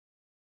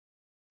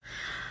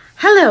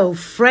Hello,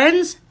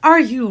 friends.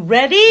 Are you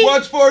ready?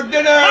 What's for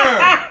dinner?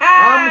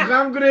 I'm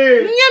hungry.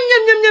 Yum,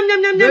 yum, yum, yum,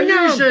 yum, yum, yum,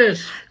 yum.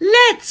 Delicious.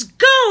 Let's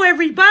go,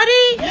 everybody.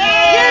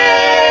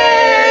 Yay!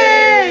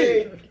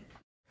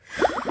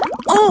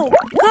 Oh,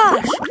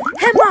 gosh.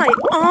 Am I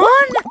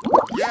on?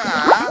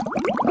 Yeah.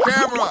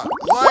 Camera,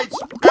 lights,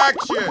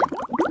 action.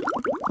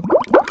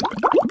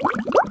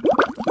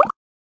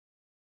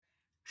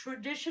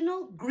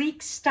 Traditional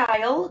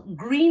Greek-style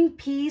green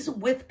peas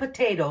with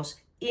potatoes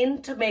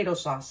in tomato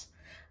sauce.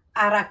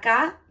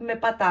 Araká me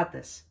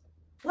patatas.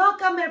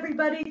 Welcome,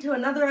 everybody, to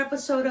another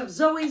episode of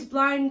Zoe's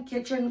Blind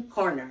Kitchen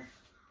Corner.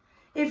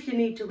 If you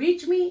need to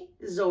reach me,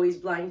 Zoe's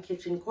Blind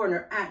Kitchen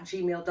Corner at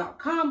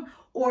gmail.com,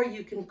 or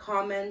you can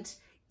comment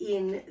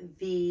in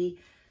the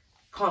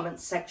comment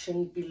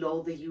section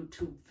below the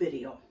YouTube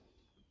video.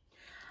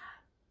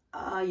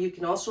 You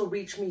can also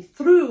reach me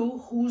through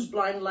Whose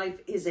Blind Life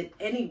Is It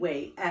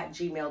Anyway at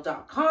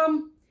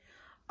gmail.com.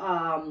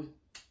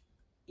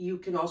 You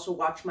can also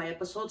watch my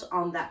episodes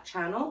on that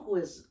channel, who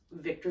is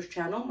Victor's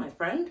channel, my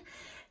friend.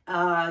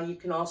 You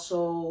can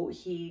also,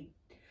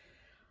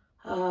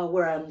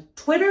 we're on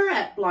Twitter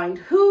at Blind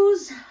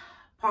Who's,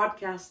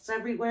 podcasts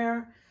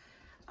everywhere.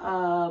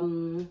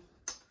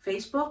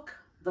 Facebook,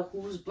 the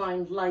Whose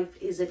Blind Life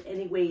Is It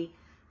Anyway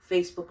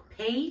Facebook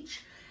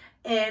page.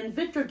 And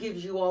Victor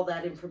gives you all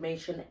that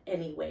information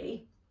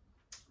anyway.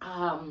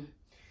 And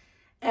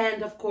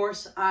of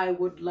course, I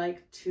would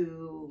like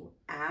to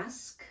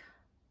ask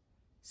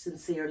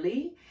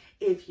sincerely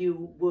if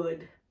you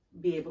would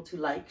be able to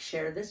like,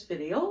 share this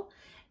video,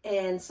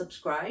 and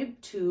subscribe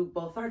to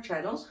both our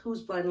channels,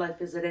 Whose Blind Life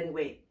Is It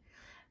Anyway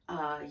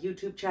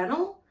YouTube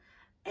channel,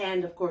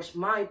 and of course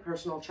my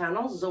personal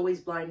channel, Zoe's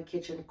Blind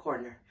Kitchen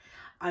Corner.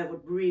 I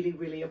would really,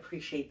 really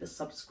appreciate the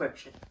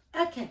subscription.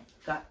 Okay,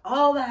 got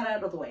all that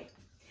out of the way.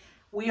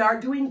 We are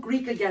doing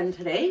Greek again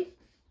today.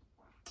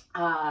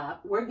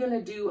 We're going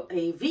to do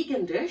a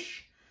vegan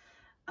dish.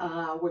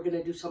 We're going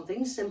to do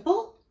something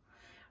simple.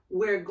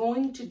 We're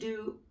going to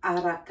do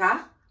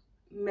araká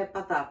me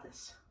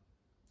patatas.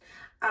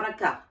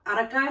 Araká.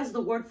 Araká is the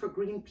word for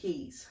green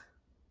peas.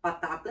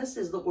 Patatas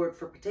is the word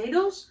for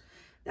potatoes.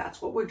 That's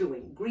what we're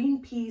doing.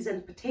 Green peas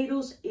and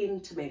potatoes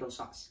in tomato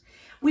sauce.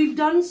 We've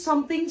done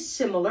something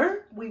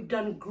similar. We've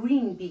done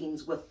green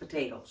beans with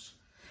potatoes.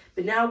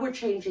 But now we're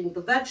changing the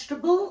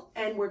vegetable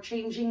and we're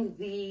changing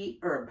the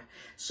herb.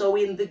 So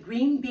in the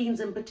green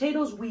beans and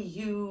potatoes, we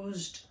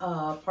used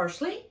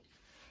parsley.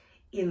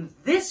 In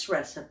this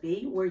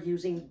recipe, we're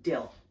using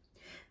dill.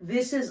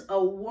 This is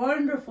a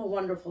wonderful,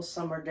 wonderful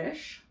summer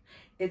dish.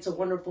 It's a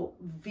wonderful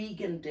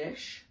vegan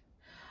dish.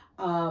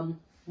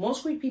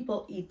 Most Greek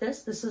people eat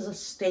this. This is a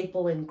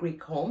staple in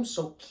Greek homes.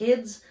 So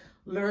kids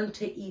learn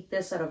to eat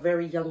this at a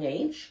very young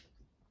age.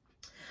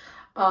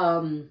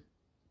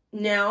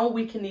 Now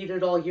we can eat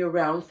it all year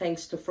round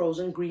thanks to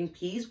frozen green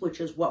peas, which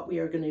is what we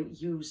are going to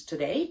use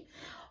today.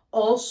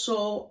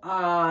 Also,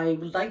 I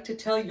would like to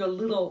tell you a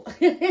little,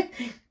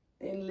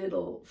 a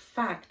little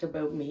fact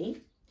about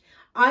me.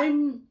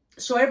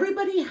 So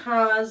everybody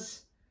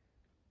has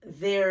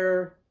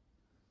their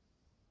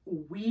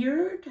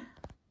weird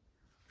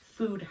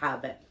food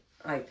habit,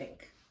 I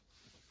think.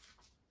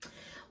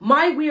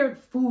 My weird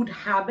food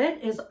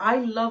habit is I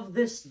love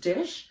this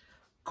dish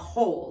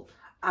cold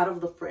out of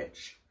the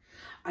fridge.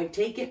 I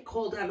take it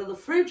cold out of the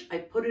fridge, I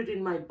put it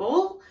in my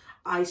bowl,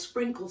 I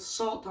sprinkle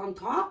salt on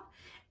top,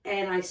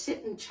 and I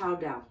sit and chow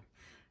down.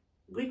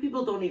 Greek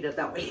people don't eat it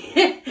that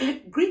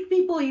way. Greek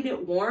people eat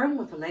it warm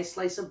with a nice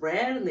slice of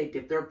bread, and they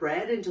dip their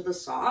bread into the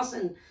sauce,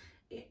 and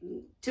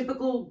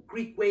typical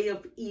Greek way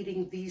of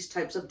eating these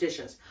types of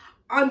dishes.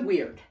 I'm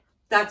weird.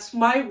 That's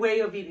my way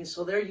of eating.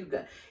 So there you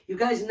go. You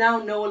guys now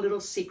know a little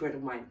secret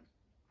of mine.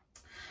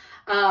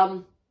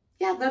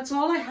 Yeah, that's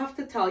all I have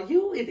to tell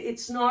you.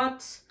 It's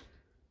not,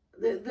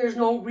 there's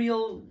no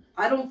real,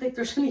 I don't think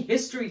there's any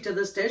history to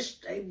this dish.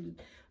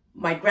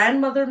 My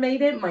grandmother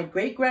made it. My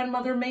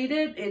great-grandmother made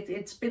it.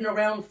 It's been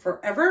around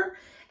forever.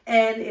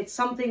 And it's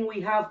something we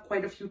have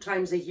quite a few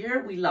times a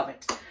year. We love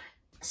it.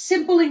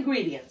 Simple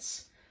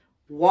ingredients.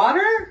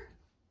 Water.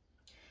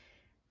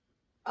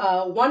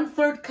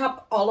 1/3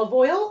 cup olive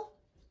oil.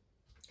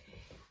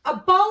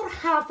 About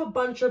half a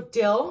bunch of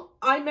dill.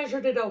 I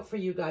measured it out for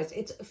you guys.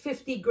 It's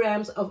 50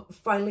 grams of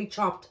finely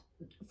chopped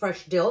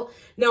fresh dill.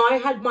 Now, I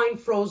had mine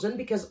frozen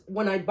because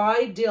when I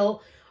buy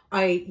dill,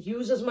 I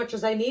use as much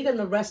as I need and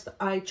the rest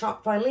I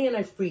chop finely and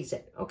I freeze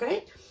it,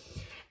 okay?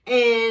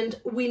 And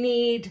we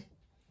need,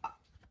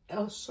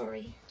 oh,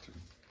 sorry.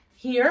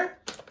 Here,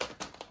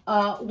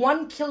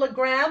 1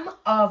 kilogram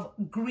of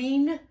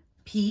green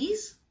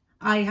peas.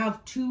 I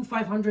have two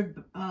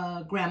 500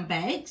 gram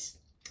bags.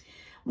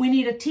 We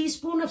need a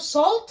teaspoon of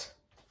salt,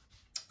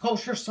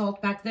 kosher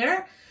salt back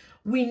there.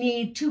 We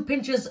need 2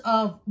 pinches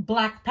of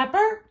black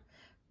pepper.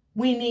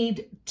 We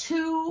need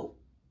 2,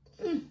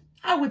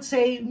 I would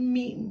say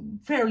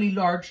fairly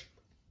large,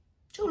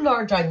 2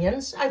 large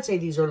onions. I'd say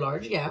these are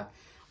large, yeah.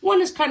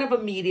 One is kind of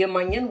a medium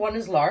onion, one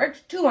is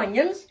large, 2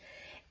 onions.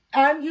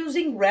 I'm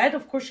using red.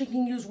 Of course, you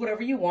can use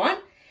whatever you want.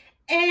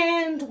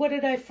 And what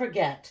did I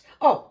forget?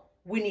 Oh,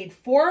 We need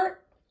 4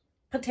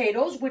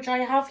 potatoes, which I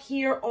have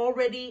here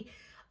already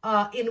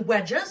in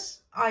wedges.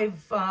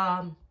 I've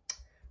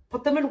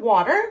put them in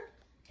water.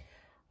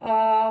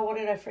 What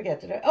did I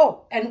forget?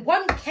 And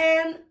 1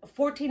 can,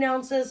 14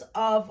 ounces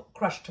of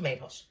crushed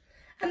tomatoes.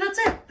 And that's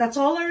it. That's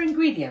all our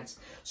ingredients.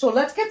 So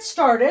let's get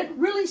started.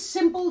 Really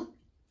simple,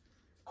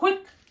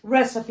 quick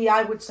recipe,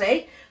 I would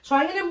say. So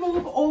I'm going to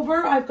move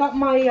over. I've got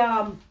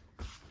my,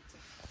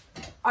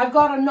 I've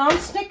got a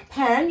non-stick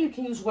pan. You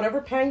can use whatever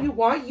pan you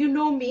want. You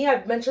know me.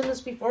 I've mentioned this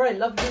before. I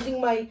love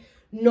using my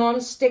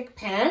non-stick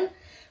pan.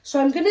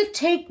 So I'm going to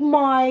take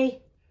my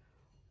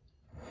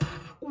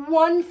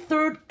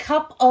 1/3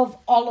 cup of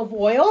olive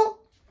oil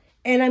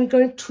and I'm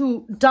going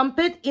to dump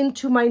it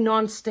into my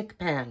non-stick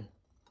pan.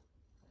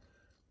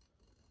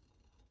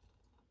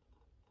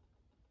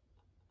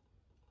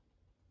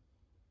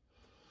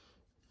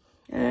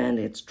 And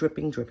it's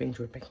dripping, dripping,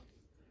 dripping.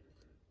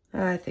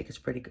 I think it's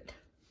pretty good.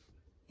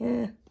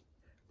 Yeah,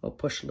 we'll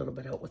push a little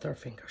bit out with our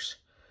fingers.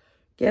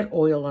 Get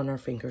oil on our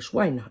fingers,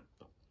 why not?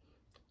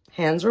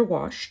 Hands are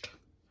washed.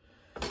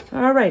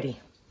 Alrighty.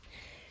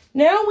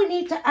 Now we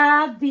need to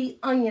add the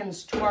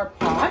onions to our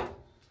pot,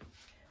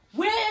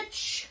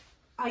 which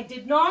I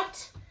did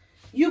not.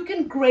 You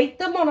can grate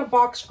them on a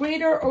box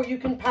grater or you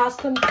can pass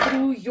them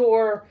through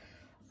your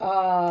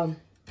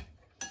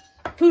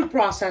food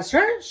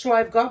processor. So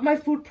I've got my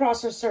food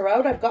processor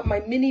out. I've got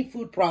my mini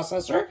food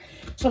processor.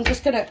 So I'm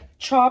just going to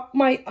chop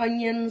my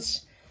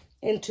onions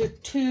into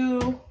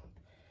 2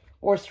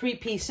 or 3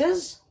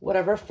 pieces,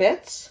 whatever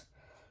fits.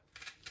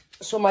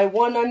 So my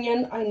 1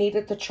 onion, I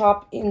needed to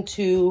chop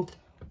into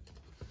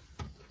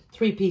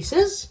 3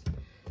 pieces.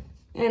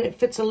 And it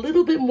fits a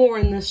little bit more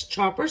in this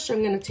chopper. So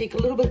I'm going to take a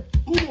little bit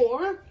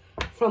more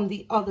from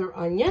the other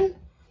onion.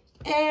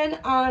 And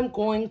I'm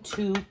going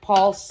to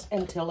pulse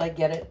until I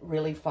get it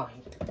really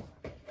fine.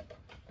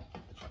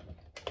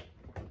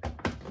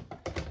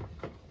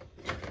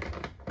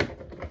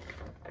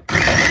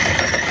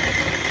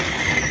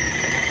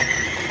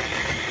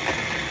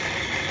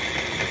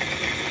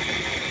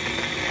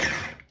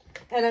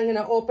 And I'm going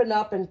to open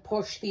up and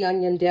push the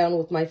onion down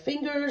with my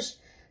fingers.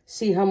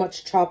 See how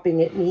much chopping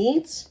it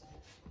needs.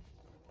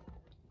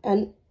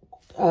 And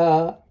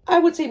I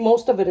would say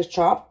most of it is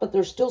chopped, but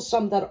there's still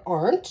some that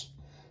aren't.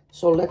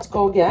 So let's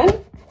go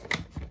again.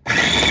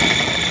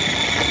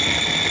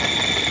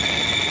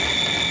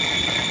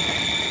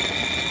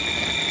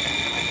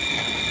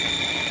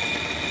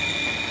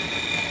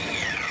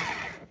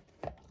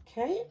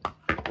 Okay,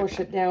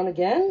 push it down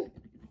again.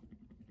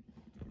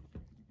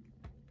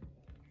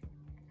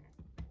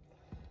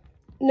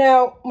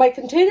 Now, my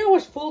container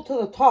was full to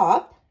the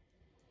top,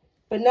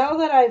 but now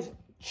that I've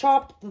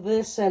chopped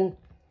this and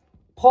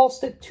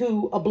pulsed it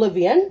to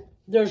oblivion,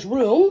 there's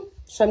room.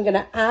 So I'm going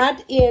to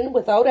add in,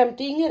 without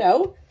emptying it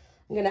out,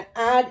 I'm going to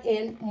add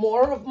in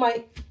more of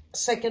my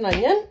second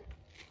onion.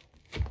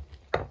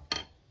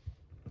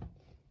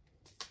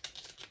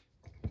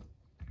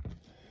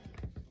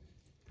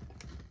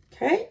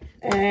 Okay,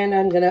 and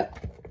I'm going to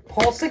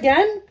pulse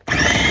again.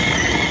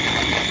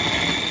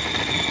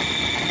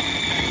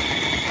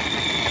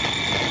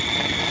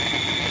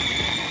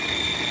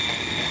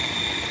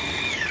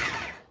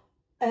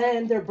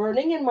 And they're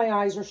burning and my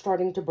eyes are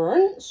starting to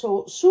burn.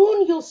 So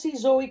soon you'll see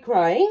Zoe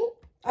crying.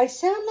 I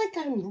sound like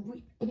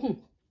I'm,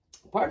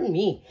 pardon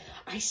me,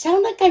 I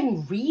sound like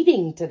I'm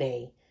reading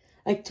today.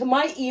 Like to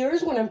my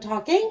ears when I'm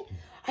talking,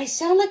 I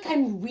sound like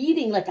I'm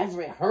reading, like I've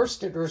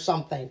rehearsed it or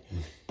something.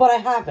 But I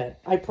haven't,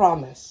 I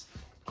promise.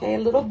 Okay, a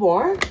little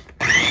more.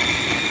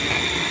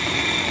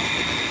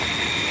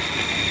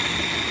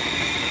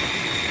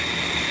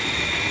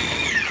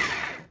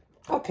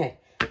 Okay,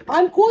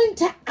 I'm going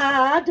to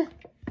add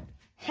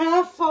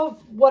half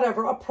of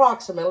whatever,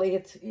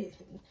 approximately.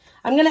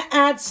 I'm going to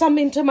add some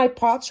into my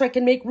pot so I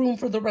can make room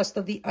for the rest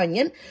of the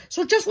onion.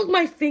 So just with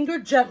my finger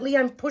gently,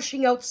 I'm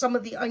pushing out some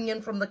of the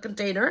onion from the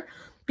container.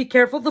 Be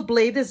careful, the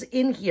blade is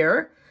in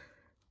here.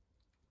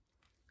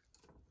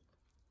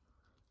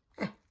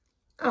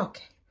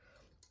 Okay.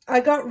 I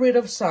got rid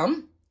of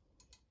some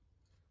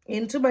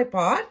into my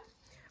pot.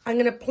 I'm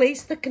going to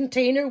place the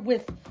container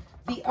with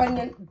the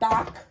onion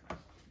back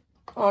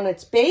on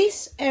its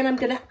base, and I'm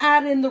going to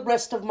add in the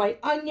rest of my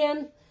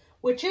onion,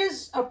 which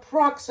is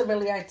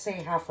approximately, I'd say,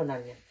 half an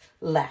onion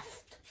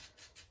left.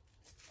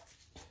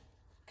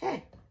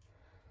 Okay.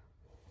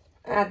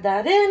 Add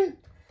that in.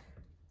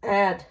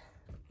 Add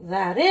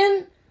that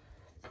in.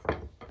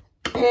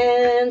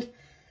 And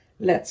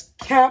let's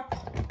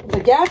cap the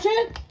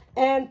gadget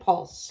and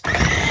pulse.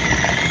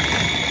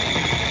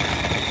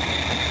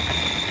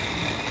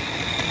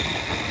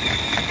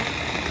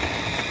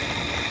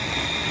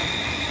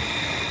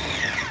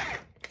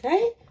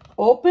 Okay,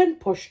 open,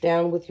 push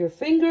down with your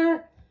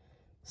finger.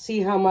 See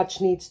how much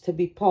needs to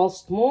be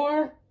pulsed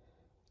more.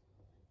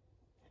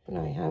 And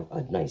I have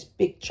a nice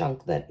big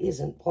chunk that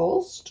isn't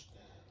pulsed.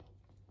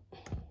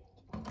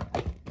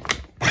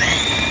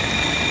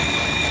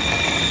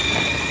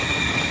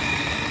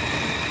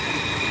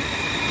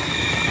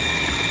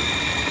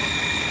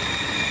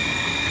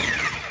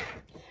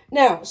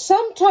 Now,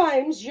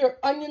 sometimes your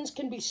onions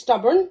can be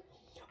stubborn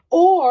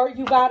or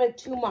you've added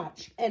too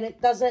much and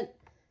it doesn't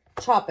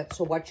chop it.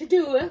 So what you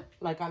do,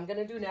 like I'm going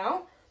to do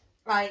now,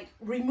 I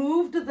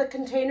removed the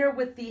container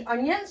with the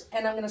onions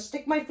and I'm going to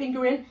stick my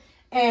finger in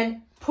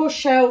and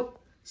push out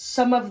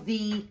some of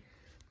the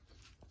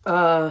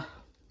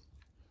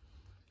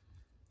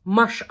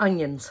mush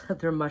onions.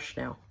 They're mush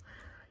now.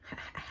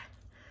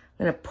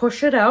 I'm going to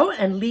push it out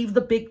and leave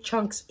the big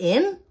chunks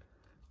in.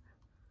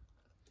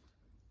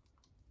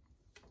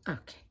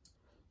 Okay.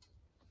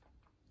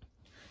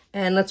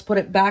 And let's put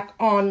it back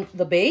on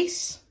the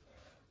base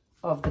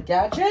of the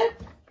gadget.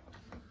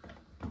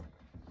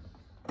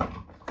 Okay,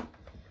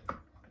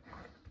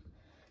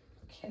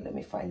 let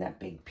me find that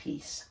big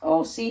piece.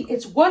 Oh, see,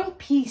 it's one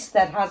piece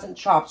that hasn't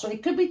chopped, so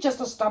it could be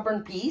just a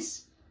stubborn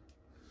piece.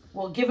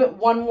 We'll give it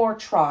one more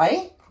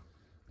try.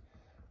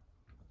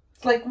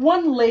 It's like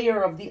one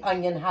layer of the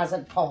onion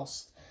hasn't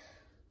pulsed.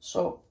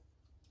 So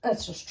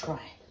let's just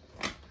try.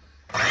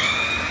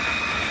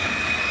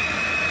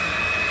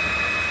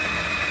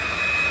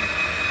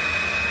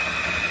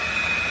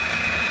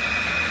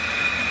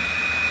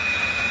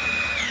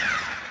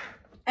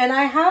 And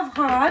I have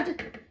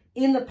had,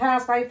 in the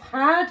past, I've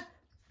had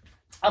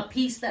a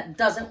piece that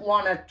doesn't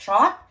want to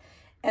chop,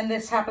 and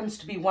this happens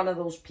to be one of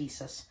those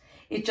pieces.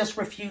 It just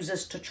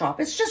refuses to chop.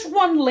 It's just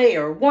one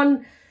layer,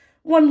 one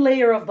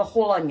layer of the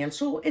whole onion,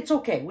 so it's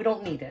okay. We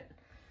don't need it.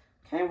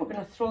 Okay, we're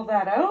going to throw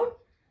that out.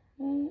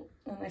 And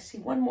I see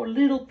one more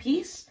little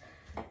piece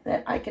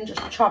that I can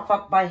just chop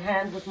up by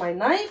hand with my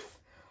knife.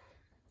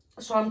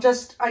 So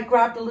I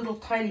grabbed a little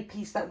tiny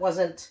piece that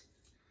wasn't.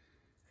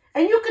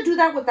 And you could do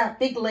that with that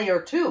big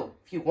layer too,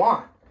 if you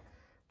want.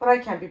 But I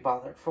can't be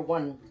bothered for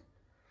one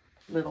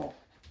little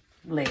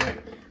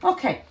layer.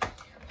 Okay,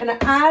 I'm going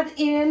to add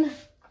in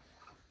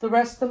the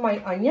rest of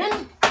my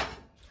onion.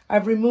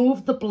 I've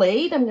removed the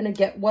blade. I'm going to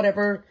get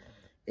whatever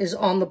is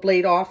on the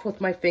blade off with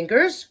my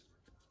fingers,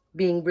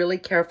 being really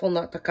careful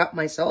not to cut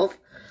myself.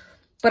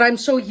 But I'm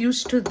so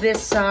used to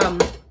this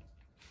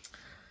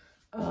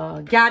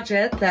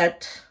gadget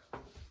that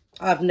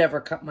I've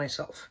never cut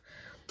myself.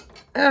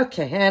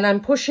 Okay, and I'm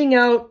pushing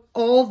out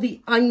all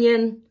the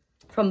onion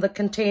from the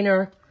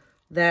container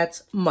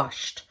that's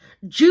mushed.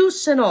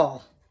 Juice and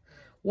all.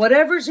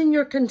 Whatever's in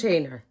your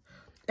container.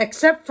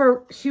 Except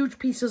for huge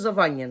pieces of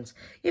onions.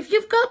 If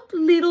you've got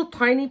little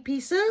tiny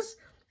pieces,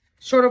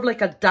 sort of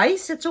like a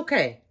dice, it's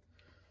okay.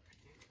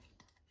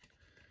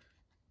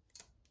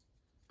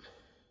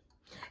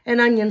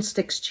 An onion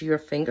sticks to your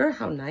finger.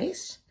 How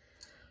nice.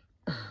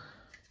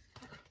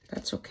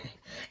 That's okay.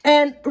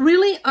 And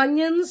really,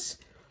 onions,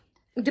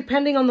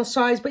 depending on the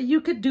size, but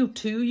you could do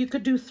 2, you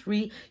could do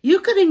 3. You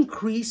could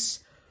increase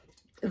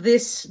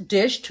this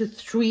dish to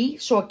 3,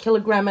 so 1.5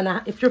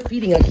 kilograms if you're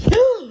feeding a...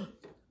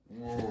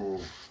 Whoa.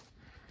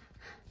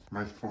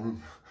 My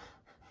phone,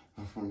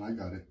 I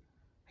got it.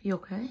 You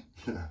okay?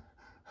 Yeah.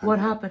 What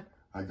happened?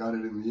 I got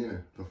it in the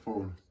air, the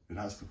phone. It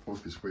has to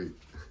focus, wait.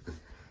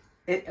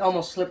 It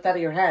almost slipped out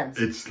of your hands.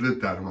 It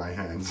slipped out of my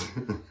hands.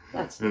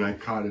 And I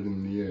caught it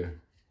in the air.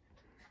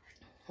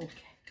 Okay.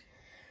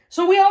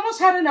 So we almost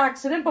had an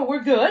accident, but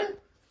we're good.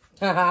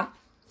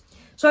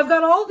 So I've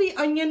got all the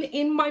onion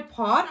in my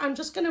pot. I'm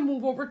just going to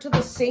move over to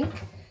the sink.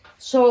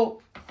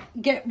 So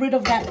get rid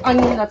of that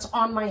onion that's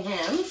on my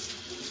hands.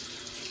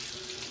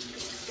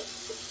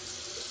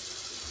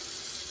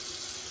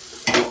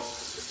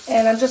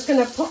 And I'm just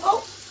going to put,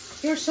 oh,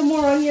 here's some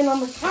more onion on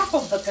the top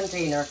of the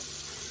container.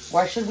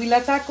 Why should we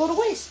let that go to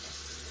waste?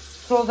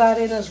 Throw that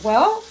in as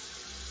well.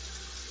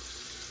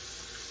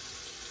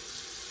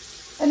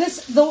 And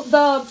this,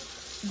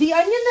 the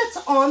onion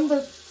that's on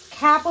the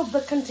cap of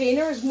the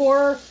container is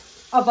more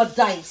of a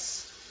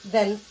dice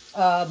than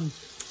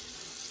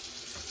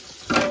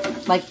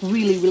like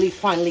really, really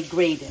finely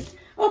grated.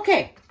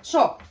 Okay,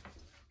 so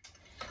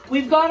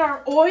we've got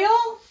our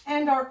oil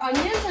and our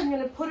onions. I'm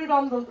going to put it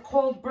on the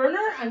cold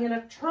burner. I'm going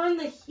to turn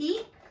the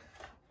heat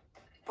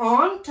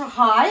on to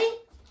high.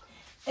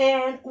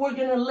 And we're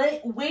going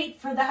to wait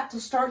for that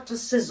to start to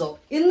sizzle.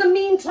 In the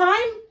meantime,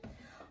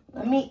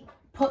 let me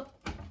put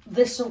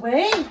this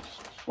away.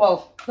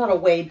 Well, not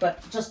away,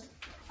 but just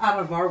out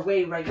of our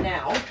way right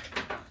now.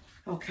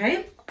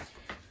 Okay.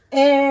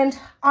 And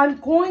I'm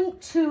going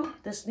to,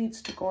 this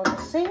needs to go in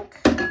the sink.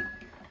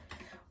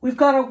 We've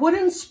got a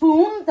wooden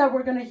spoon that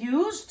we're going to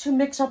use to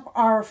mix up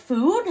our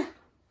food.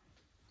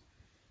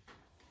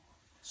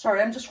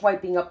 Sorry, I'm just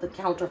wiping up the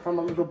counter from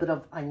a little bit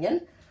of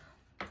onion.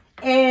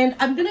 And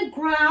I'm going to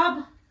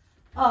grab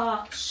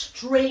a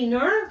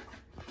strainer,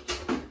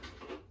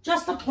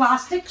 just a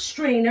plastic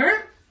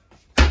strainer.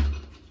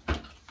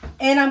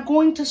 And I'm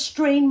going to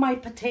strain my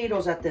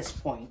potatoes at this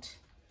point.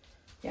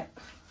 Yeah.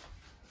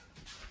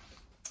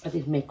 I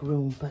didn't make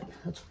room, but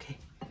that's okay.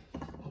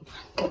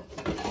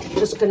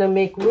 Just going to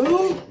make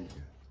room.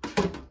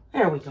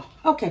 There we go.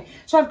 Okay,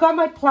 so I've got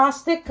my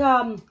plastic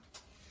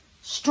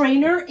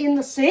strainer in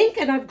the sink,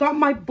 and I've got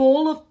my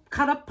bowl of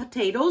cut up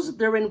potatoes.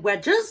 They're in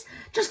wedges,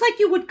 just like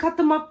you would cut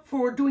them up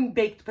for doing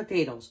baked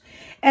potatoes.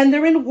 And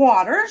they're in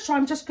water, so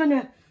I'm just going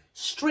to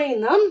strain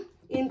them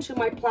into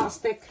my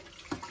plastic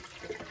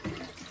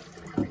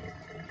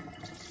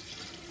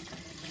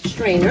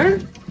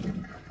strainer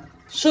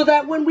so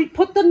that when we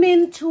put them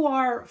into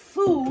our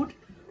food,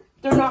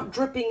 they're not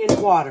dripping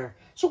in water.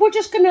 So we're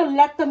just going to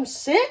let them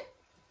sit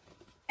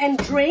and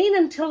drain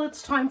until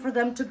it's time for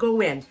them to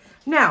go in.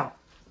 Now,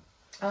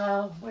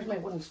 where's my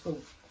wooden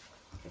spoon?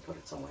 I put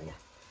it somewhere, yeah.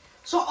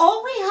 So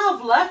all we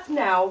have left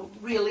now,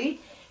 really,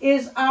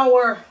 is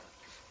our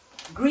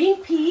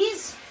green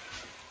peas,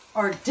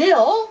 our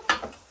dill,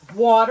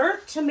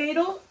 water,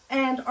 tomato,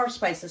 and our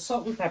spices,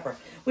 salt and pepper.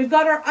 We've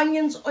got our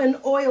onions and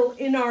oil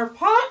in our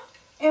pot,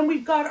 and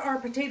we've got our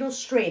potatoes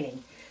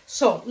straining.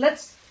 So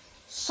let's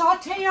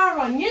saute our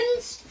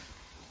onions.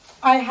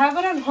 I have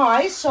it on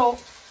high, so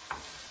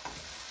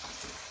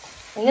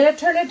I'm going to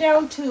turn it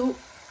down to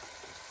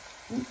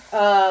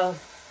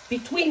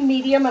between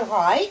medium and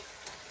high.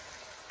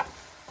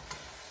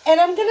 And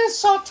I'm going to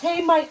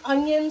saute my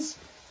onions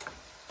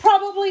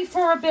probably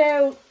for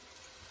about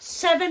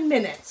 7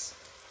 minutes.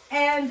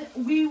 And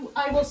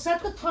I will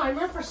set the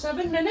timer for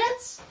 7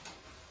 minutes.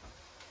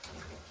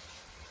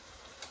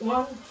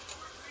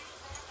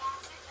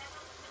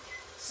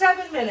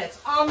 7 minutes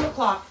on the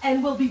clock.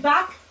 And we'll be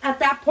back at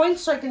that point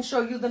so I can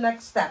show you the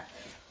next step.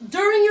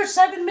 During your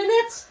 7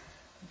 minutes,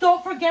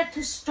 don't forget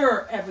to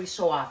stir every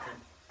so often.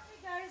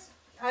 Hey guys,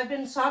 I've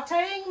been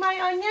sauteing my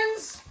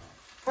onions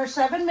for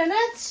 7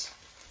 minutes.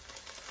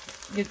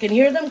 You can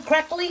hear them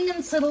crackling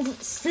and sizzling.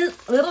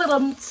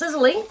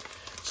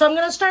 So I'm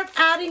going to start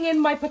adding in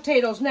my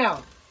potatoes.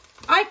 Now,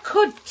 I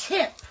could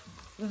tip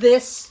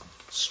this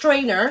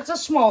strainer, it's a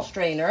small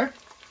strainer,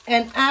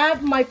 and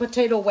add my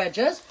potato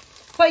wedges,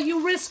 but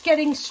you risk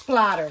getting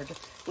splattered.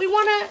 We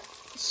want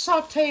to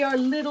saute our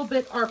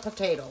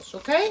potatoes,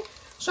 okay?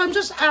 So I'm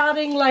just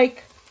adding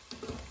like,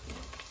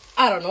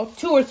 I don't know,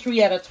 2 or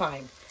 3 at a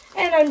time.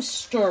 And I'm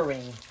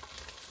stirring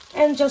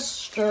and just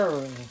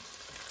stirring.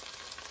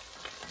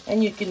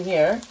 And you can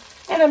hear,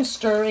 and I'm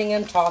stirring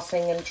and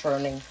tossing and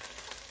churning.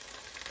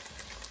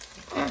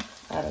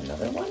 Add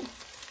another one.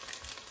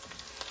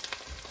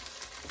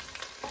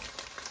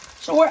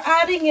 So we're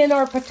adding in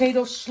our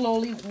potatoes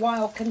slowly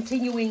while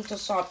continuing to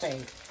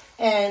saute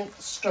and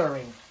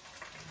stirring.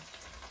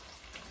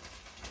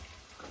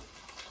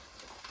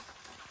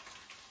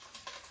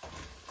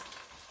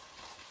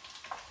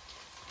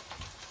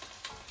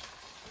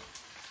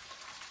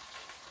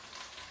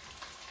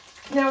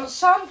 Now,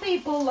 some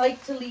people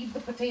like to leave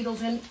the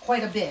potatoes in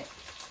quite a bit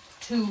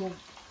to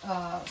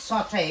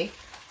saute.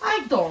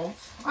 I don't.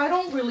 I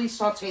don't really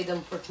saute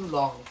them for too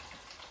long.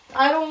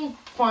 I don't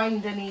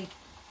find any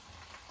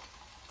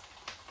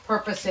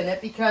purpose in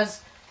it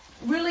because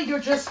really you're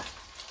just,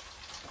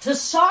 to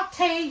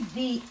saute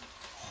the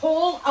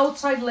whole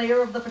outside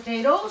layer of the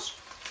potatoes,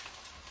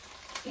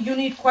 you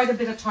need quite a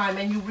bit of time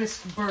and you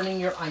risk burning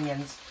your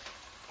onions.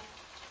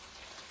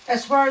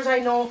 As far as I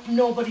know,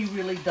 nobody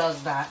really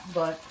does that,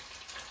 but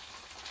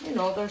you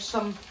know, there's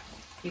some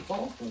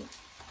people who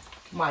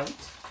might.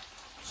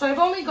 So I've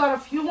only got a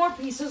few more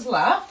pieces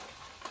left.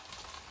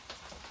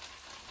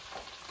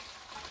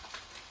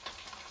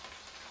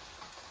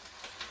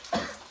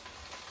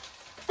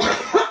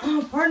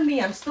 Pardon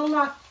me, I'm still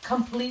not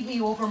completely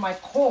over my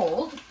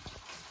cold.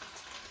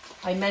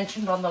 I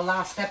mentioned on the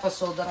last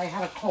episode that I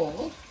had a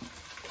cold.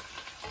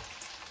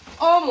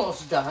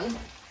 Almost done.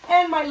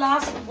 And my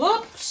last,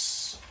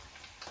 whoops.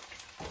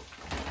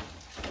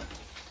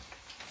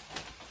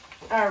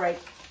 All right,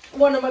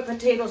 one of my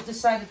potatoes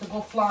decided to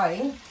go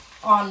flying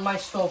on my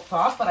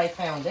stovetop, but I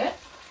found it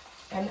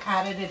and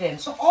added it in.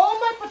 So all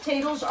my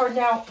potatoes are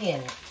now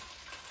in.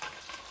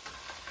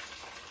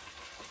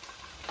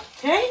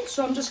 Okay,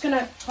 so I'm just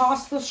gonna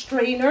toss the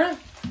strainer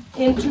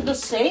into the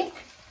sink.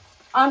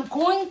 I'm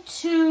going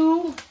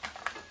to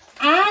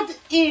add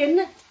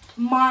in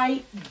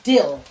my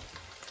dill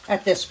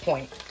at this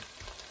point.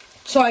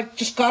 So I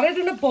just got it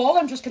in a bowl.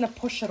 I'm just gonna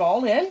push it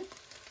all in.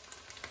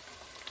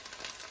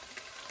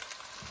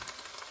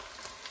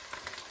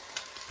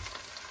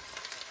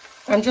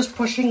 I'm just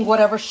pushing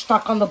whatever's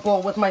stuck on the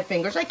bowl with my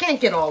fingers. I can't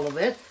get all of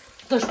it.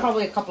 There's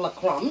probably a couple of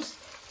crumbs.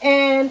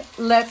 And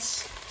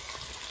let's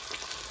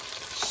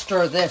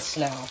stir this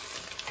now.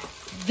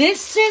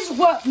 This is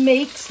what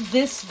makes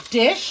this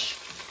dish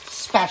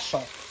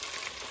special,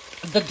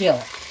 the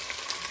dill.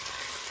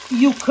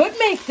 You could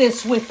make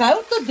this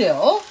without the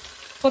dill,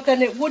 but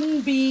then it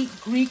wouldn't be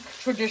Greek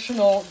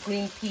traditional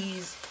green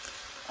peas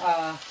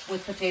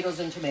with potatoes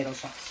and tomato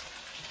sauce.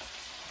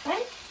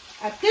 Okay?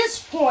 At this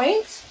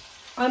point,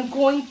 I'm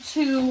going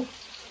to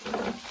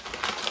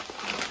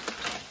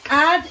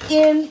add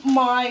in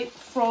my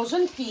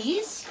frozen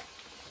peas.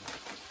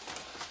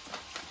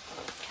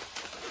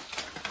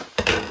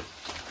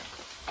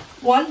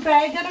 One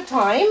bag at a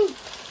time.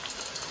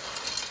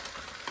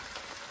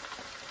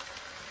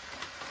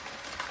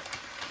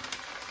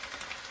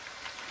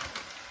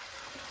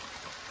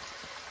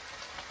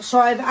 So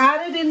I've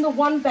added in the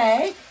one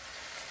bag.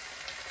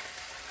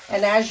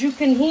 And as you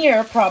can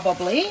hear,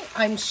 probably,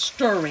 I'm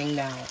stirring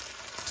now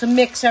to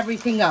mix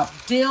everything up.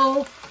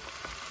 Dill,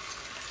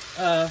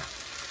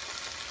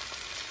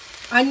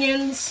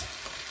 onions,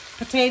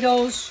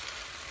 potatoes,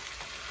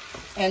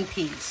 and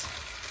peas.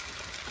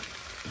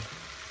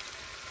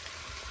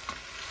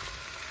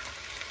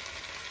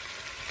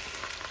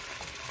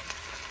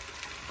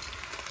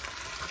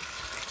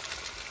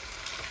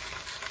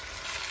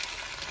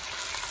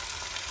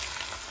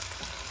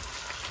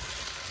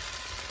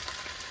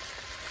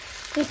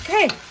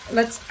 Okay,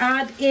 let's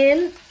add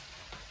in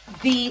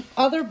the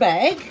other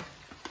bag.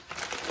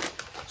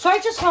 So I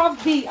just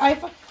have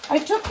I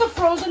took the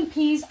frozen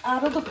peas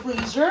out of the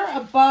freezer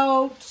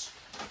about,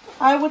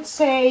 I would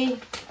say,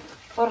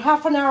 about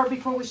half an hour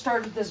before we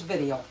started this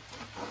video.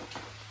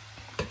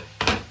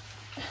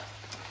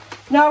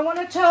 Now I want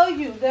to tell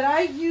you that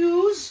I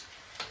use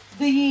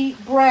the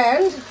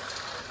brand,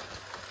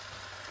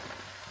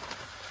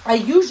 I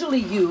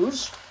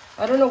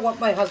don't know what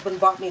my husband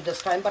bought me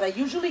this time, but I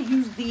usually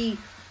use the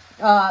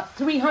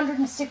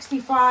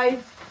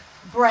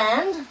 365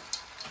 brand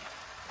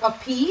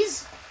of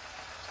peas,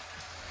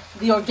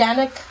 the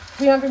organic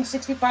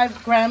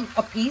 365 gram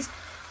of peas,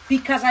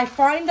 because I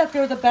find that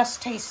they're the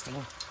best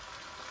tasting.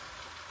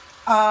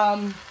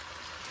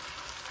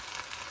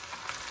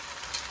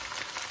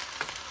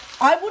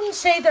 I wouldn't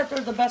say that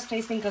they're the best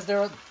tasting because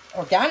they're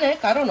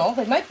organic. I don't know,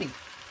 they might be.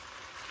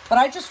 But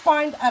I just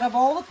find out of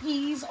all the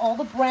peas, all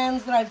the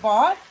brands that I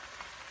bought,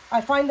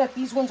 I find that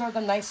these ones are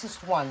the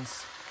nicest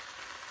ones.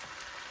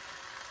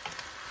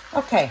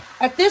 Okay,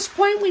 at this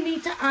point we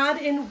need to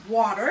add in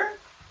water.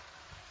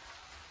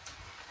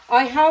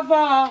 I have,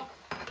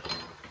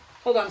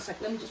 hold on a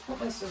second, let me just put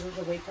my scissors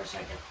away for a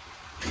second,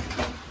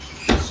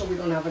 so we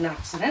don't have an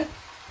accident.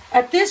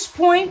 At this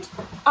point,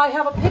 I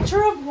have a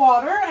pitcher of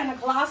water and a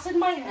glass in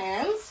my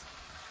hands.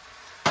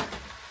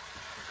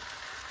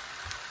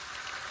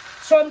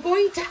 So I'm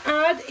going to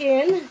add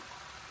in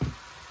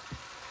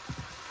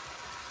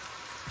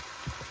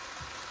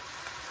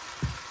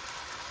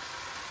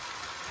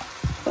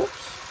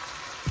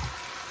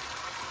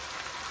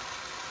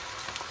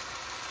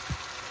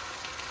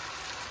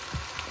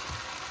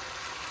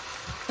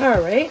all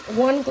right,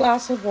 1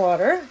 glass of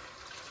water.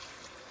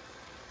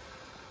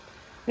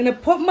 I'm going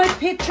to put my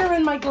pitcher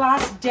and my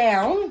glass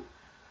down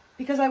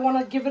because I want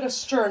to give it a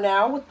stir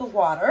now with the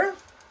water.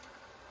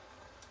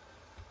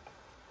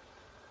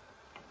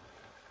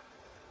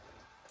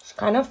 Just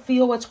kind of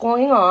feel what's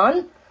going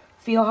on.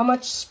 Feel how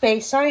much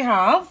space I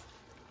have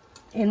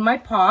in my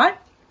pot.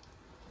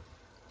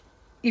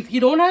 If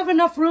you don't have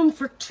enough room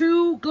for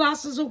 2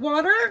 glasses of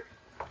water,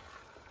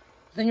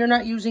 then you're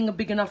not using a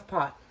big enough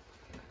pot.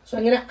 So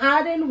I'm going to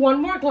add in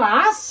 1 more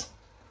glass.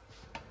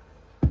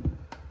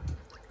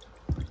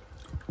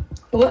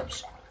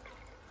 Whoops.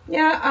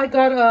 Yeah, I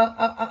got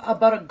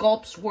about a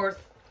gulp's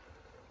worth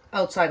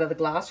outside of the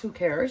glass. Who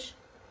cares?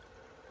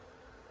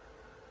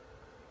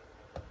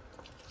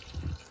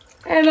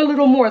 And a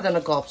little more than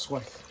a gulp's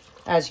worth,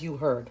 as you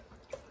heard.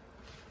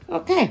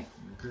 Okay.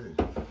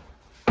 Okay.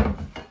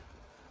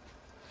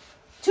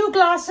 2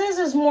 glasses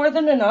is more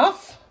than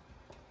enough.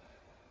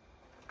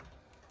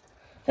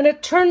 I'm going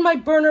to turn my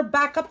burner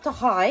back up to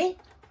high.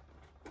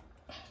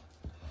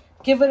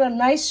 Give it a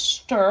nice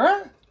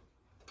stir.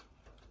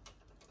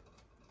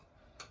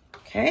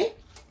 Okay.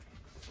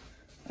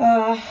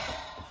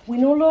 We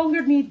no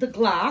longer need the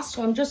glass,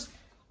 so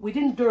we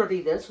didn't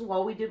dirty this.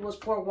 All we did was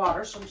pour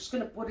water, so I'm just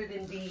going to put it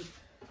in the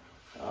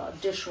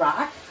dish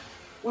rack.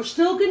 We're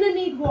still going to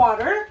need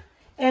water,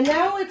 and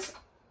now it's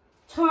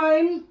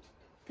time,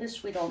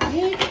 this we don't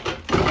need,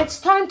 it's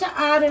time to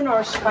add in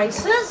our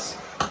spices,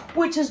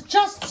 which is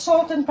just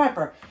salt and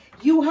pepper.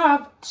 You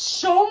have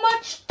so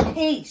much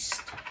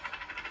taste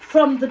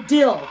from the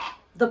dill,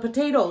 the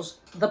potatoes,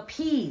 the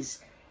peas,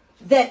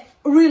 that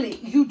really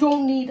you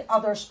don't need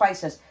other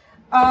spices.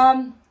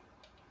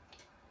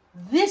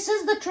 This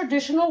is the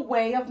traditional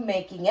way of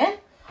making it.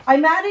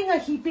 I'm adding a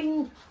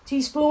heaping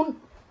teaspoon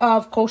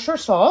of kosher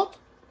salt.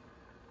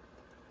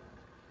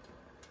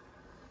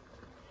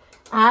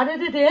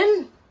 Added it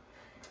in,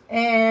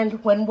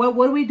 and what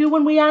do we do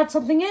when we add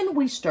something in?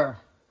 We stir,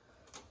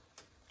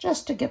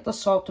 just to get the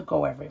salt to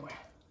go everywhere.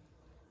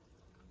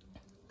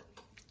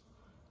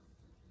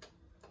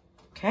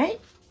 Okay,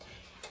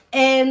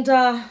 and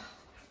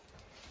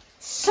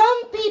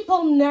some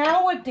people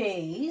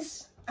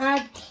nowadays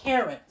add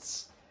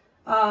carrots,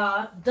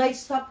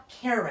 diced up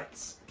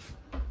carrots.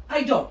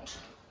 I don't.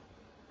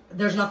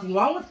 There's nothing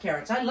wrong with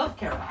carrots. I love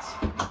carrots.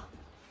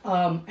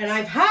 And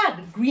I've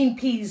had green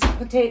peas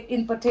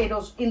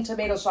in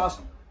tomato sauce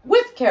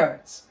with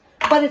carrots,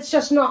 but it's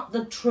just not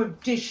the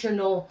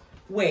traditional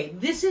way.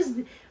 This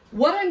is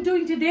what I'm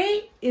doing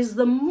today is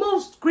the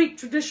most Greek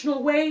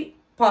traditional way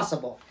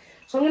possible.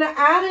 So I'm going to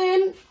add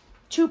in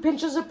 2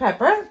 pinches of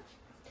pepper.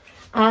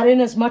 Add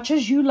in as much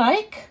as you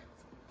like.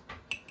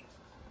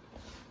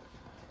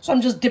 So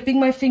I'm just dipping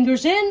my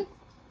fingers in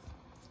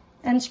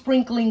and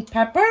sprinkling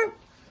pepper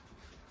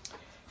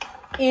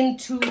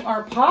into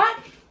our pot.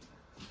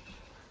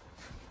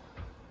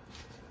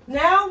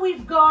 Now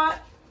we've got,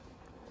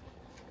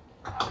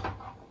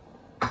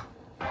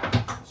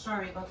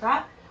 sorry about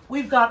that.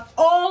 We've got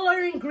all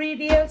our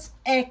ingredients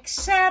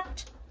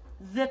except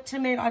the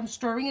tomato, I'm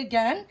stirring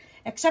again,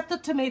 except the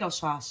tomato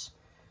sauce.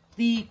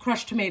 The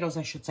crushed tomatoes,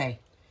 I should say.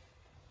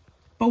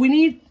 But we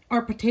need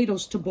our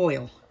potatoes to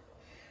boil.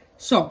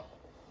 So,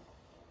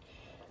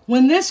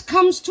 when this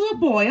comes to a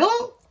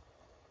boil,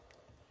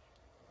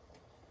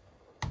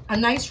 a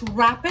nice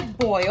rapid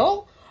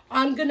boil,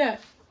 I'm gonna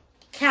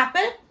cap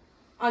it.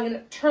 I'm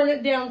gonna turn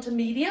it down to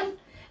medium,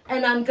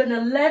 and I'm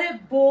gonna let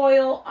it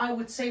boil, I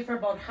would say, for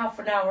about half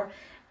an hour.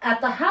 At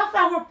the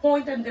half-hour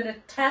point, I'm gonna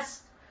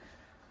test.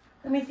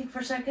 Let me think for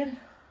a second.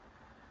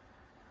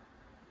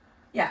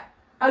 Yeah,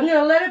 I'm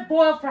gonna let it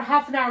boil for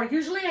half an hour.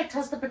 Usually I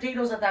test the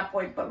potatoes at that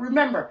point, but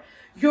remember,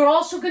 you're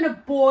also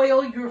gonna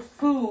boil your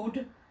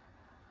food.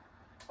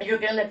 You're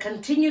gonna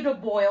continue to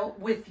boil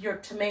with your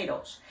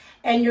tomatoes.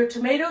 And your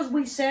tomatoes,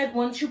 we said,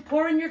 once you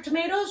pour in your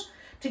tomatoes,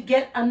 to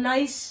get a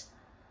nice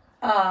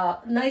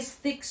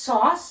thick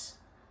sauce,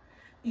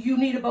 you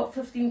need about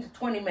 15 to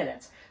 20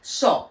 minutes.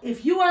 So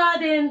if you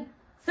add in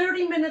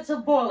 30 minutes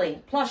of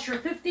boiling plus your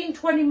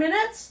 15-20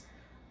 minutes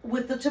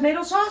with the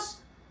tomato sauce,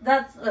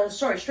 that's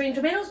strained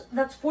tomatoes,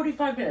 that's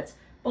 45 minutes.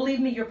 Believe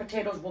me, your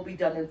potatoes will be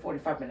done in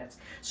 45 minutes.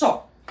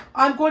 So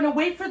I'm going to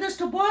wait for this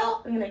to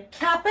boil. I'm going to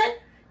cap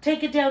it,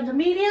 take it down to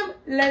medium,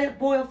 let it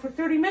boil for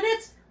 30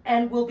 minutes,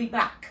 and we'll be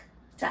back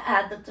to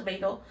add the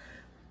tomato,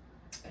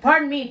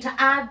 to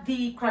add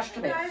the crushed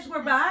tomatoes. Guys,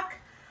 we're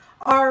back.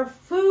 Our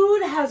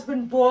food has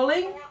been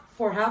boiling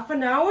for half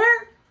an hour,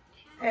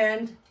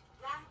 and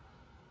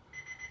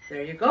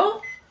there you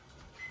go.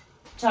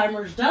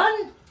 Timer's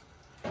done.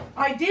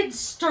 I did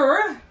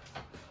stir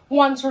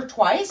once or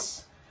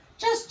twice.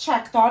 Just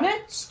checked on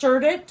it,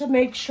 stirred it to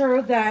make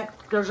sure that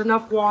there's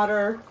enough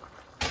water.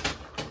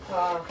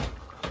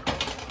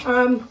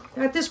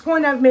 At this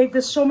point, I've made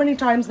this so many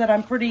times that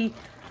I'm pretty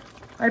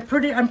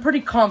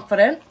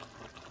confident,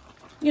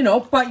 you know,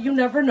 but you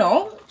never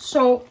know.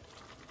 So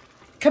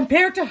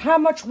compared to how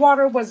much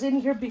water was in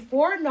here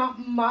before, not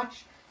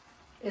much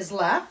is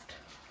left.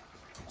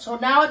 So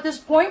now at this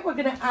point, we're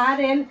going to add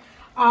in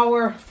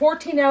our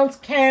 14-ounce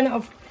can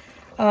of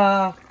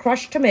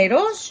crushed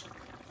tomatoes.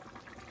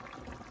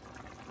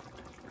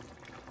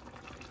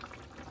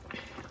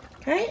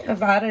 Okay,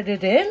 I've added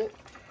it in.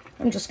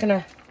 I'm just going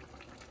to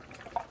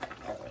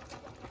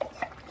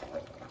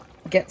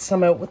get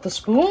some out with the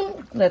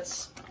spoon.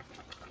 Let's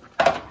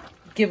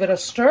give it a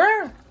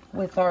stir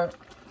with our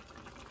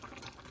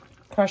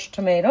crushed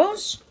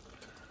tomatoes.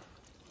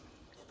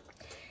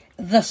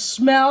 The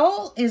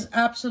smell is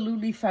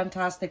absolutely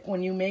fantastic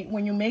when you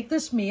make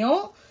this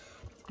meal.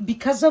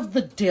 Because of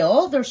the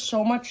dill, there's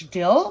so much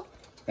dill,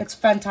 it's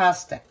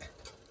fantastic.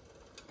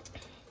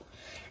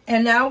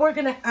 And now we're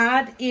going to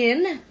add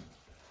in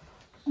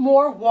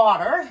more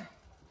water.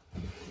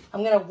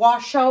 I'm going to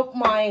wash out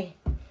my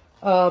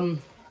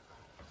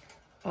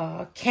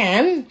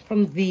can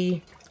from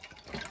the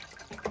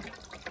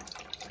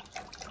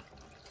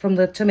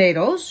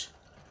tomatoes.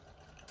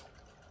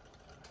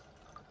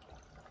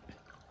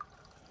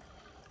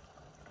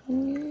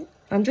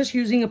 I'm just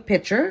using a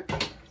pitcher.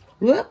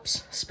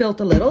 Whoops, spilt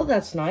a little,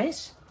 that's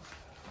nice.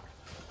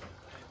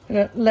 I'm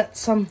gonna let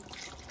some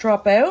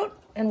drop out,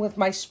 and with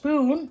my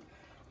spoon,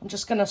 I'm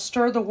just gonna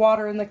stir the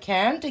water in the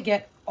can to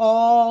get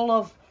all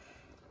of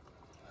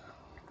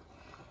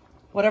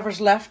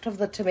whatever's left of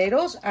the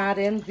tomatoes. Add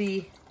in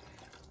the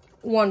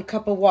 1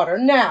 cup of water.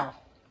 Now,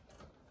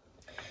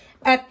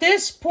 at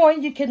this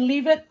point, you can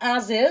leave it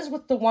as is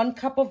with the 1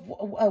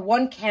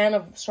 can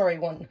of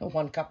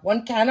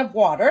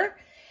water,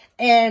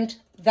 and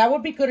that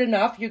would be good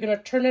enough. You're going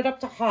to turn it up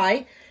to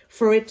high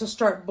for it to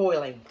start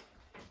boiling.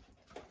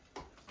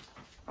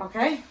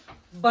 Okay?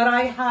 But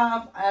I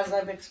have, as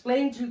I've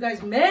explained to you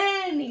guys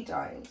many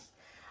times,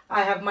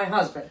 I have my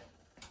husband.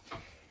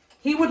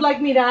 He would like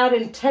me to add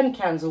in 10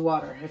 cans of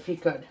water if he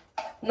could.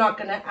 I'm not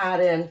going to add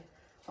in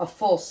a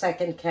full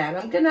second can.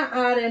 I'm going to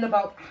add in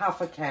about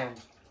half a can.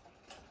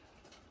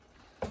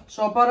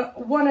 So about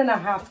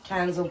 1.5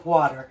 cans of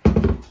water.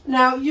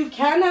 Now, you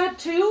can add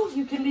 2.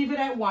 You can leave it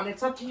at 1.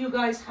 It's up to you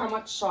guys how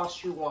much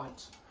sauce you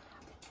want.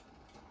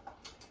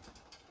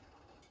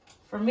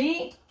 For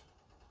me,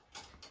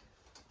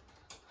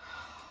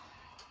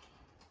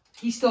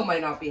 he still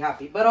might not be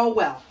happy, but oh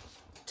well.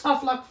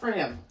 Tough luck for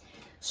him.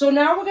 So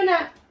now we're going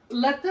to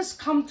let this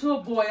come to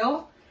a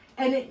boil,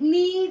 and it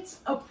needs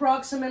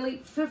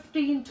approximately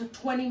 15 to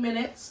 20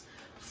 minutes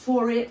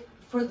for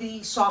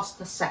the sauce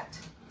to set.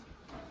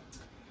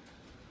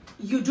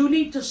 You do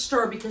need to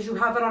stir because you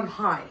have it on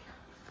high,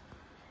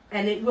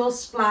 and it will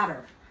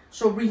splatter.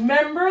 So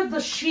remember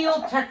the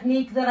shield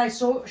technique that I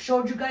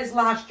showed you guys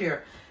last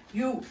year.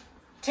 You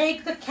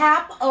take the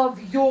cap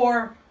of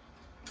your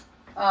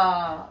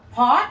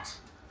pot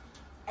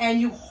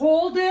and you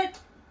hold it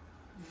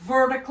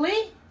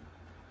vertically,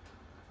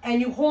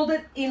 and you hold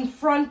it in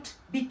front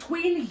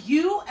between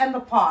you and the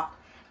pot,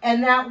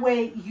 and that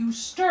way you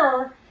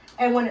stir,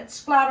 and when it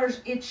splatters,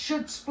 it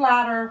should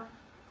splatter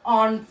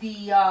on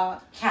the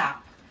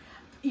cap.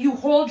 You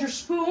hold your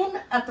spoon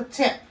at the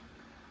tip,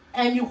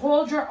 and you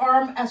hold your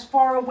arm as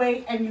far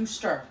away, and you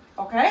stir.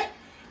 Okay,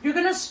 you're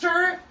gonna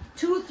stir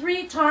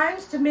 2-3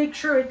 times to make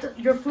sure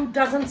your food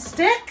doesn't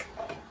stick.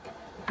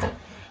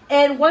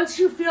 And once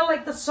you feel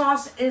like the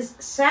sauce is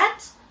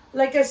set,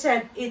 like I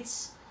said,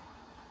 it's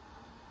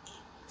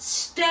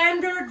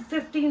standard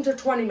 15 to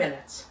 20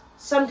 minutes.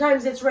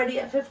 Sometimes it's ready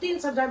at 15,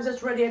 sometimes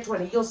it's ready at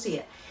 20. You'll see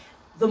it.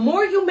 The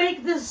more you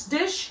make this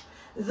dish,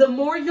 the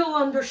more you'll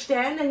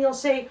understand, and you'll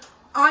say,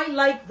 I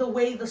like the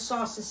way the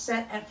sauce is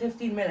set at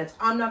 15 minutes.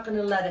 I'm not going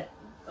to let it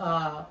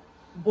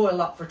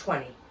boil up for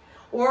 20.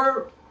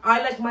 Or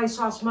I like my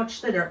sauce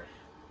much thinner.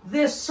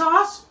 This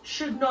sauce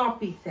should not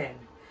be thin.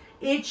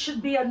 It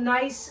should be a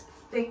nice,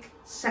 thick,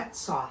 set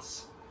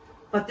sauce.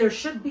 But there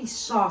should be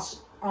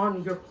sauce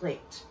on your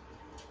plate.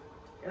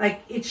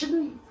 Like, it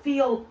shouldn't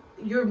feel,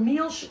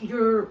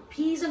 your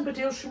peas and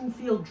potatoes shouldn't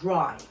feel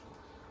dry.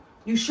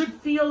 You should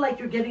feel like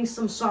you're getting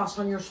some sauce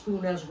on your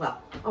spoon as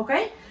well,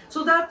 okay?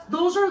 So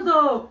those are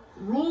the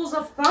rules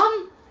of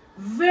thumb.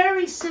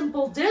 Very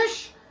simple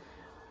dish.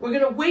 We're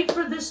gonna wait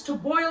for this to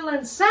boil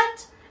and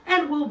set,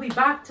 and we'll be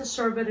back to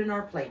serve it in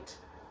our plate.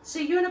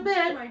 See you in a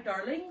bit, my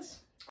darlings.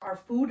 Our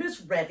food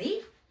is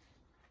ready.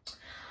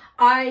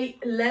 I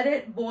let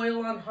it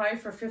boil on high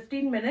for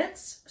 15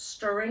 minutes,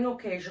 stirring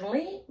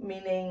occasionally,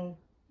 meaning,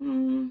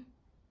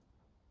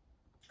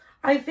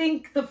 I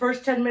think the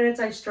first 10 minutes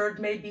I stirred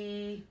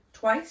maybe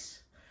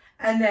twice.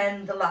 And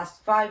then the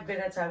last 5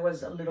 minutes, I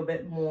was a little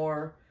bit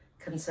more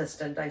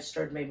consistent. I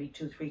stirred maybe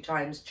 2-3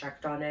 times,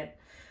 checked on it.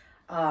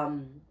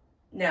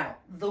 Now,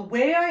 the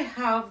way I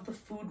have the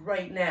food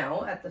right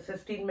now at the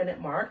 15-minute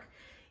mark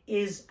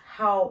is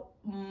how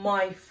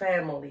my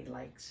family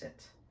likes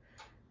it.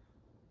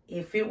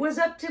 If it was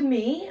up to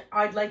me,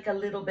 I'd like a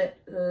little bit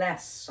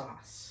less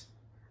sauce.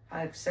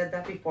 I've said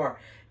that before,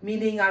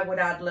 meaning I would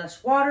add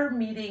less water,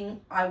 meaning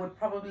I would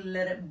probably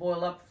let it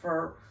boil up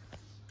for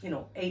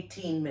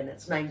 18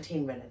 minutes,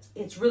 19 minutes.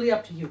 It's really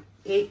up to you.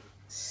 It's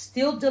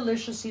still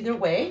delicious either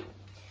way.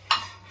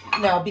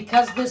 Now,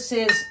 because this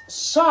is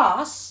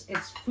sauce,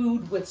 it's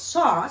food with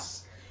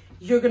sauce,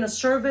 you're going to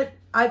serve it.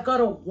 I've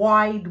got a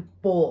wide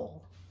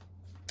bowl.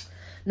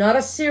 Not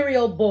a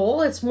cereal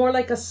bowl. It's more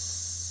like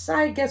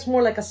I guess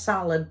more like a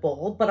salad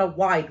bowl, but a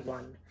wide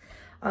one.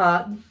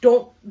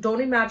 Don't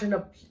imagine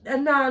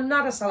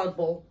not a salad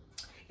bowl.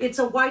 It's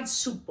a wide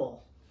soup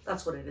bowl.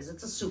 That's what it is.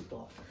 It's a soup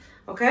bowl.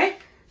 Okay?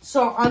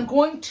 So I'm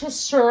going to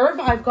serve.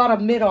 I've got a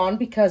mitt on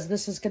because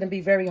this is going to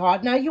be very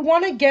hot. Now you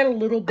want to get a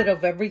little bit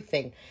of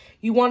everything.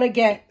 You want to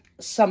get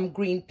some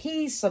green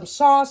peas, some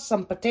sauce,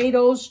 some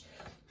potatoes.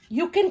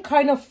 You can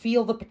kind of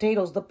feel the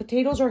potatoes. The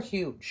potatoes are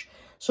huge,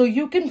 so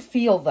you can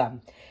feel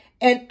them.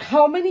 And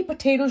how many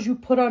potatoes you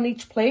put on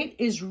each plate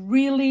is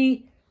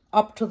really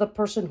up to the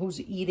person who's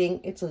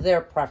eating. It's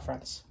their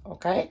preference,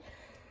 okay?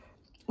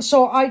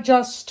 So I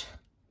just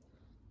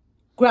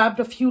grabbed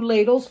a few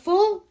ladles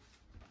full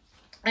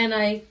and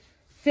I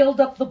filled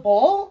up the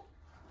bowl.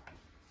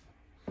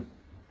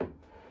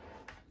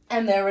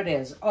 And there it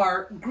is,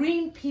 our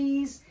green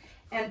peas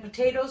and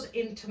potatoes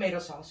in tomato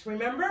sauce.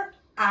 Remember,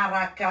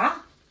 araca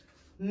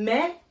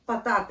me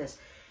patates.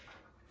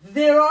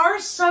 There are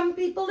some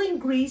people in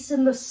Greece,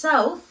 in the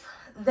south,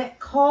 that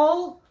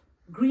call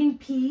green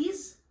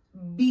peas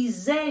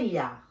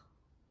bizelia.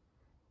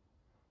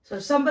 So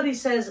if somebody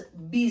says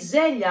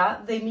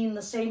bizelia, they mean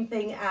the same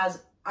thing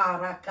as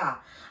araca.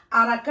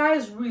 Araca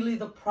is really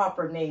the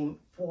proper name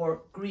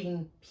for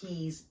green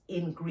peas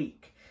in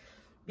Greek.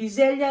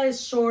 Bizelia is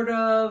sort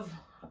of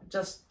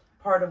just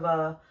part of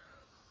a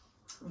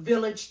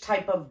village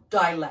type of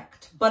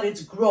dialect, but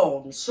it's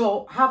grown.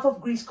 So half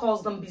of Greece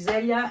calls them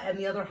bizelia and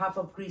the other half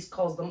of Greece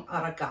calls them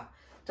araca.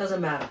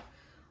 Doesn't matter.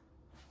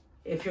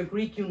 If you're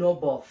Greek, you know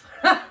both.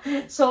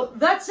 So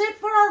that's it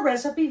for our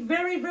recipe.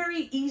 Very,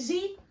 very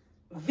easy,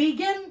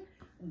 vegan,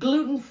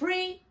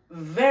 gluten-free,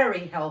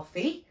 very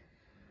healthy,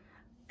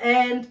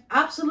 and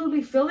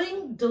absolutely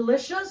filling,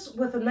 delicious,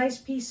 with a nice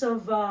piece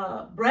of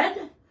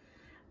bread,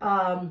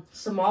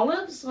 some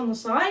olives on the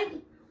side,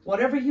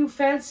 whatever you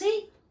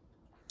fancy.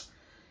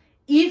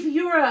 If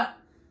you're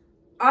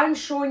I'm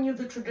showing you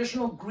the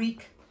traditional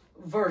Greek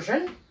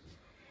version.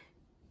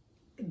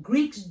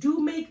 Greeks do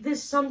make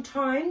this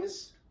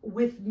sometimes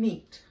with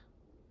meat.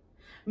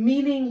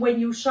 Meaning when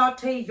you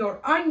saute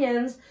your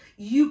onions,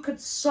 you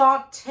could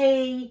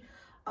saute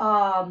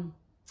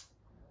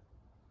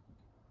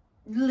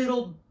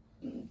little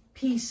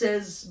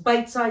pieces,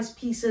 bite-sized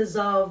pieces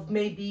of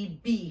maybe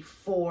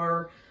beef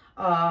or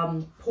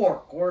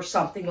pork or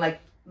something like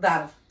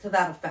that, to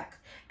that effect.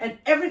 And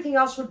everything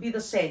else would be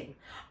the same.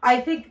 I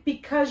think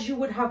because you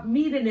would have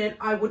meat in it,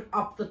 I would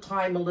up the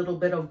time a little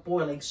bit of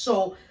boiling.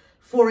 So,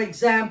 for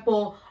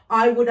example,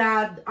 I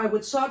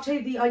would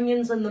saute the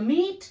onions and the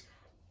meat.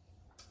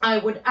 I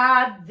would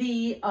add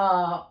the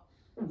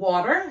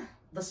water,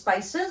 the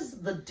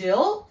spices, the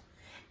dill,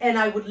 and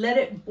I would let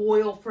it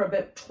boil for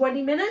about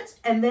 20 minutes.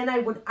 And then I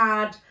would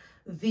add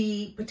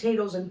the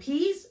potatoes and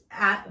peas,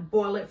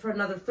 boil it for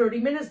another 30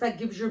 minutes. That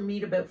gives your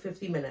meat about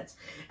 50 minutes.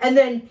 And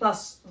then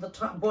plus the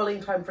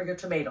boiling time for your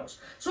tomatoes.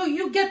 So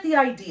you get the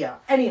idea.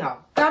 Anyhow,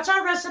 that's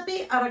our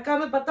recipe,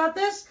 arracame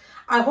patates.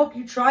 I hope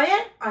you try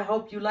it. I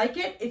hope you like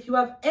it. If you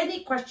have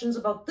any questions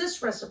about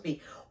this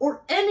recipe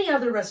or any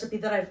other recipe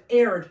that I've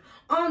aired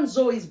on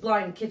Zoe's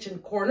Blind Kitchen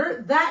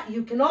Corner that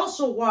you can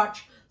also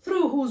watch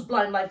through Whose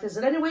Blind Life Is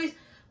It Anyways,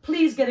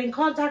 please get in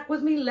contact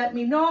with me. Let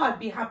me know. I'd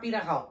be happy to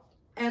help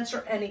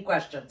answer any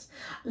questions.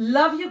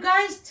 Love you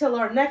guys. Till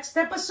our next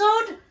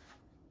episode.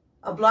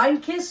 A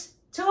blind kiss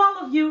to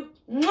all of you.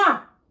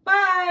 Mwah.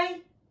 Bye.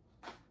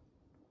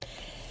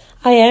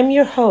 I am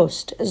your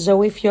host,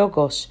 Zoe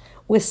Fiogos.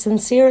 With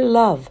sincere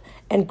love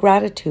and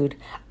gratitude,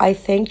 I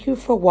thank you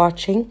for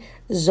watching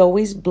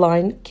Zoe's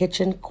Blind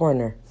Kitchen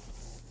Corner.